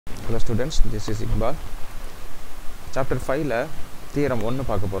Hello students, this is Iqbal. Chapter 5 la Theorem 1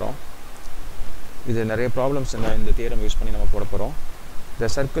 பார்க்க போறோம். இது நிறைய problems இந்த theorem யூஸ் பண்ணி நம்ம போட போறோம். The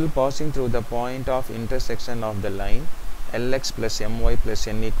circle passing through the point of intersection of the line Lx plus My plus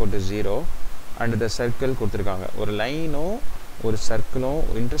N equal to 0 and the circle கொடுத்திருக்காங்க. ஒரு லைனோ ஒரு சர்க்கிளோ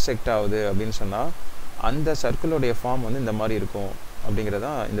intersect ஆகுது அப்படினு சொன்னா அந்த சர்க்கிளோட ஃபார்ம் வந்து இந்த மாதிரி இருக்கும் அப்படிங்கறத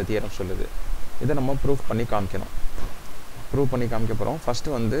இந்த தியரம் சொல்லுது. இத நம்ம ப்ரூஃப் பண்ணி காமிக்கணும். ப்ரூவ் பண்ணி காமிக்க போறோம். ஃபர்ஸ்ட்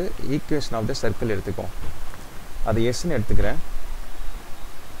வந்து ஈக்குவேஷன் ஆஃப் தி சர்க்கிள் எடுத்துக்கோம். அது s ன்னு எடுத்துக்கிறேன்.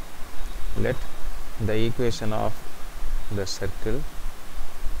 let the equation of the circle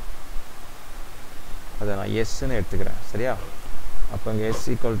அத நான் s ன்னு எடுத்துக்கிறேன். சரியா? அப்ப இங்க s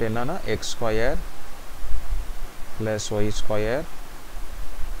 = என்னன்னா x² plus y²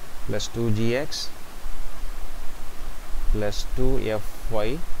 plus 2gx plus 2fy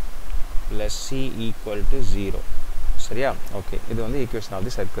plus c equal to 0. சரியா? ஓகே, இது வந்து ஈக்குவேஷன் ஆஃப்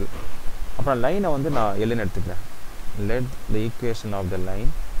தி சர்க்கிள். அப்புறம் லைனை வந்து நான் L ன்னு எடுத்துக்கிறேன். let the equation of the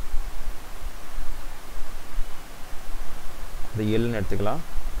line the L ன்னு எடுத்துக்கலாம்.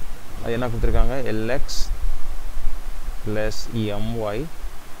 அது என்ன கொடுத்திருக்காங்க? Lx plus My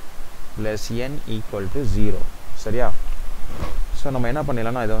plus N equal to 0. சரியா? ஸோ நம்ம என்ன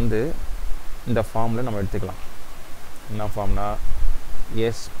பண்ணிடலாம்னா இதை வந்து இந்த ஃபார்மில் நம்ம எடுத்துக்கலாம். என்ன ஃபார்ம்னா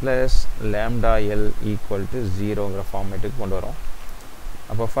s plus lambda L equal to 0ங்கிற ஃபார்மேட்டுக்கு கொண்டு வரோம்.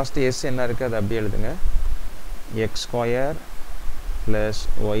 அப்போ ஃபர்ஸ்ட் s என்ன இருக்குது அதை அப்படியே எழுதுங்க. x² plus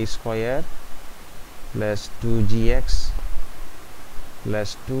y² plus 2gx plus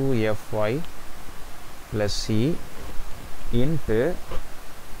 2fy plus c into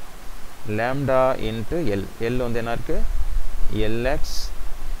lambda into L. L வந்து என்ன இருக்குது? Lx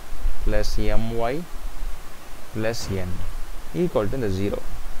plus My plus N equal to இந்த 0.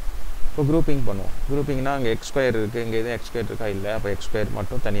 இப்போ குரூப்பிங் பண்ணுவோம். குரூப்பிங்னா அங்கே x² இருக்குது, இங்கே எதுவும் x² இருக்கா? இல்லை. அப்போ x²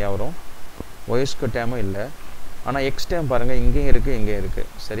 மட்டும் தனியாக வரும். y² டேமும் இல்லை. ஆனால் x டேம் பாருங்கள், இங்கேயும் இருக்குது, இங்கேயும் இருக்குது.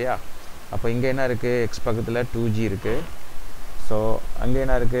 சரியா? அப்போ இங்கே என்ன இருக்குது? x பக்கத்தில் 2g இருக்குது. ஸோ அங்கே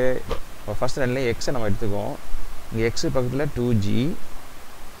என்ன இருக்குது? இப்போ ஃபஸ்ட் ரெண்டுலேயும் எக்ஸை நம்ம எடுத்துக்குவோம். இங்கே x பக்கத்தில் 2g,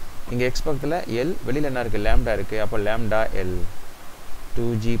 இங்கே x பக்கத்தில் L, வெளியில் என்ன இருக்குது? லேம்டா இருக்குது. அப்போ lambda L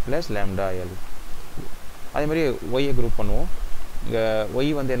 2g plus lambda L. அதே மாதிரி ஒய்யை குரூப் பண்ணுவோம். இங்கே ஒய்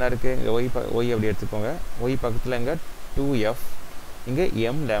வந்து என்ன இருக்குது? இங்கே ஒய் அப்படி எடுத்துக்கோங்க. ஒய் பக்கத்தில் இங்கே 2f, இங்கே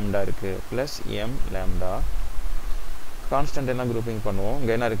m லேம்டா இருக்குது ப்ளஸ் m லேம்டா. கான்ஸ்டன்ட் என்ன குரூப்பிங் பண்ணுவோம்?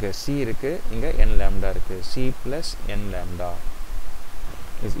 இங்கே என்ன இருக்குது? c இருக்குது, இங்கே n லேம்டா இருக்குது. c plus n lambda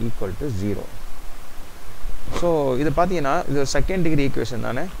is equal to 0. So இது பார்த்தீங்கன்னா இது ஒரு செகண்ட் டிகிரி ஈக்குவேஷன்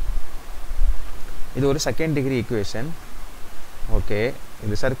தானே? இது ஒரு செகண்ட் டிகிரி ஈக்குவேஷன். ஓகே,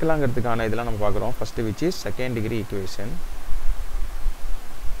 இது சர்க்கிளாங்கிறதுக்கான இதெல்லாம் நம்ம பார்க்குறோம். First which is second degree equation.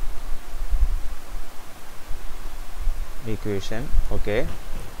 Okay,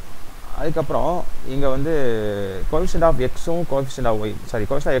 அதுக்கப்புறம் இங்கே வந்து கோஎஃபிஷியன்ட் ஆஃப் எக்ஸும் coefficient of Y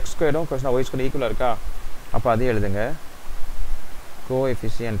coefficient of x² coefficient of y² ஈக்குவலாக இருக்கா? அப்போ அதே எழுதுங்க.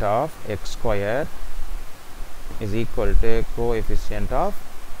 Coefficient of x² is equal to coefficient of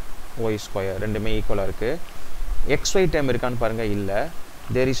y². ரெண்டுமே ஈக்குவலாக இருக்குது. xy டேம் இருக்கான்னு பாருங்கள். இல்லை,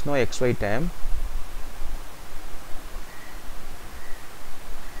 there is no xy term.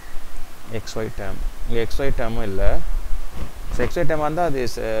 xy term இங்கே xy termும் இல்லை. ஸோ xy term இருந்தால் அது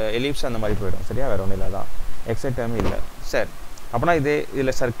எலிப்ஸ் அந்த மாதிரி போயிடும். சரியா? வேறு ஒன்றும் இல்லை தான். xy term இல்லை. சரி, அப்படின்னா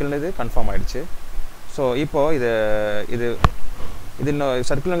இதில் சர்க்கிள்னு இது கன்ஃபார்ம் ஆகிடுச்சு. ஸோ இப்போது இது இன்னும்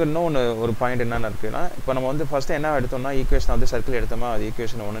சர்க்கிளுங்க இன்னும் ஒரு பாயிண்ட் என்னென்ன இருக்குன்னா, இப்போ நம்ம வந்து ஃபஸ்ட்டு என்ன எடுத்தோம்னா ஈக்குவேஷன் வந்து சர்க்கிள் எடுத்தோமா, அது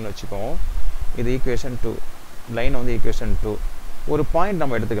ஈக்குவேஷன் 1ன்னு வச்சுக்கோம். இது ஈக்குவேஷன் 2, லைன் வந்து ஈக்குவேஷன் 2. ஒரு பாயிண்ட்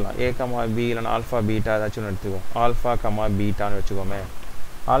நம்ம எடுத்துக்கலாம். a, b இல்லைனா ஆல்ஃபா பீட்டா ஏதாச்சும் ஒன்று எடுத்துக்குவோம். ஆல்ஃபா பீட்டான்னு வச்சுக்கோமே.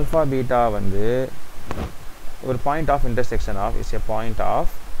 ஆல்ஃபா பீட்டா வந்து ஒரு point of intersection of is a point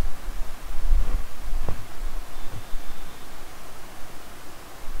of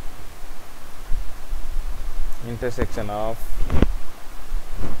intersection of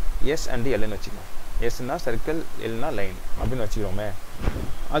s and L ன்னு வச்சுக்கோம். எஸ்னா சர்க்கிள், எல்னா லைன் அப்படின்னு வச்சுக்கிறோமே.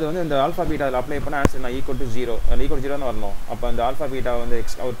 அது வந்து இந்த ஆல்ஃபா பீட்டா அதில் அப்ளை பண்ண ஆன்சர் நான் ஈக்குவல் டு 0, அந்த ஈக்குவல் 0ன்னு வரணும். அப்போ அந்த ஆல்ஃபா பீட்டா வந்து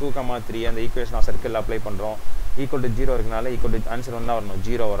ஒரு 2, 3 அந்த ஈக்குவேஷன் ஆஃப் சர்க்கிள் அப்ளை பண்ணுறோம். ஈக்குவல் டு 0 இருக்கனால ஈக்குவல் டு ஆன்சர் ஒன்றா வரணும்,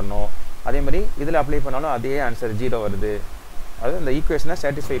 0 வரணும். அதே மாதிரி இதில் அப்ளை பண்ணாலும் அதே ஆன்சர் 0 வருது. அது அந்த ஈக்குவேஷனை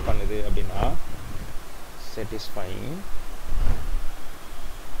சாட்டிஸ்ஃபை பண்ணுது. அப்படின்னா சாட்டிஸ்ஃபைங்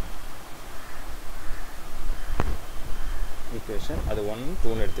ஈக்குவேஷன், அது 1,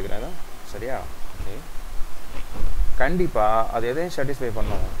 2ன்னு எடுத்துக்கிறேன். சரியா? ஓகே, கண்டிப்பாக அது எதையும் சாட்டிஸ்ஃபை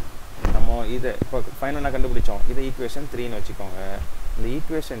பண்ணோம். நம்ம இதை இப்போ ஃபைனலாக கண்டுபிடிச்சோம். இதை ஈக்குவேஷன் 3ன்னு வச்சுக்கோங்க. இந்த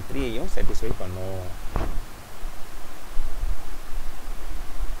ஈக்குவேஷன் 3யையும் சாட்டிஸ்ஃபை பண்ணும்.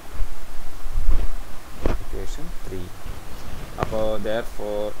 ஈக்குவேஷன் 3. அப்போ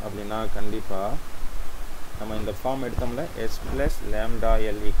therefore அப்படின்னா கண்டிப்பாக நம்ம இந்த form எடுத்தோம்ல s plus lambda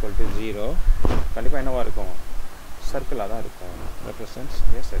l equal to 0 கண்டிப்பாக என்னவாக இருக்கும் சர்க்கிளாக தான் இருக்கும் represents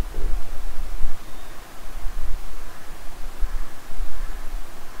a circle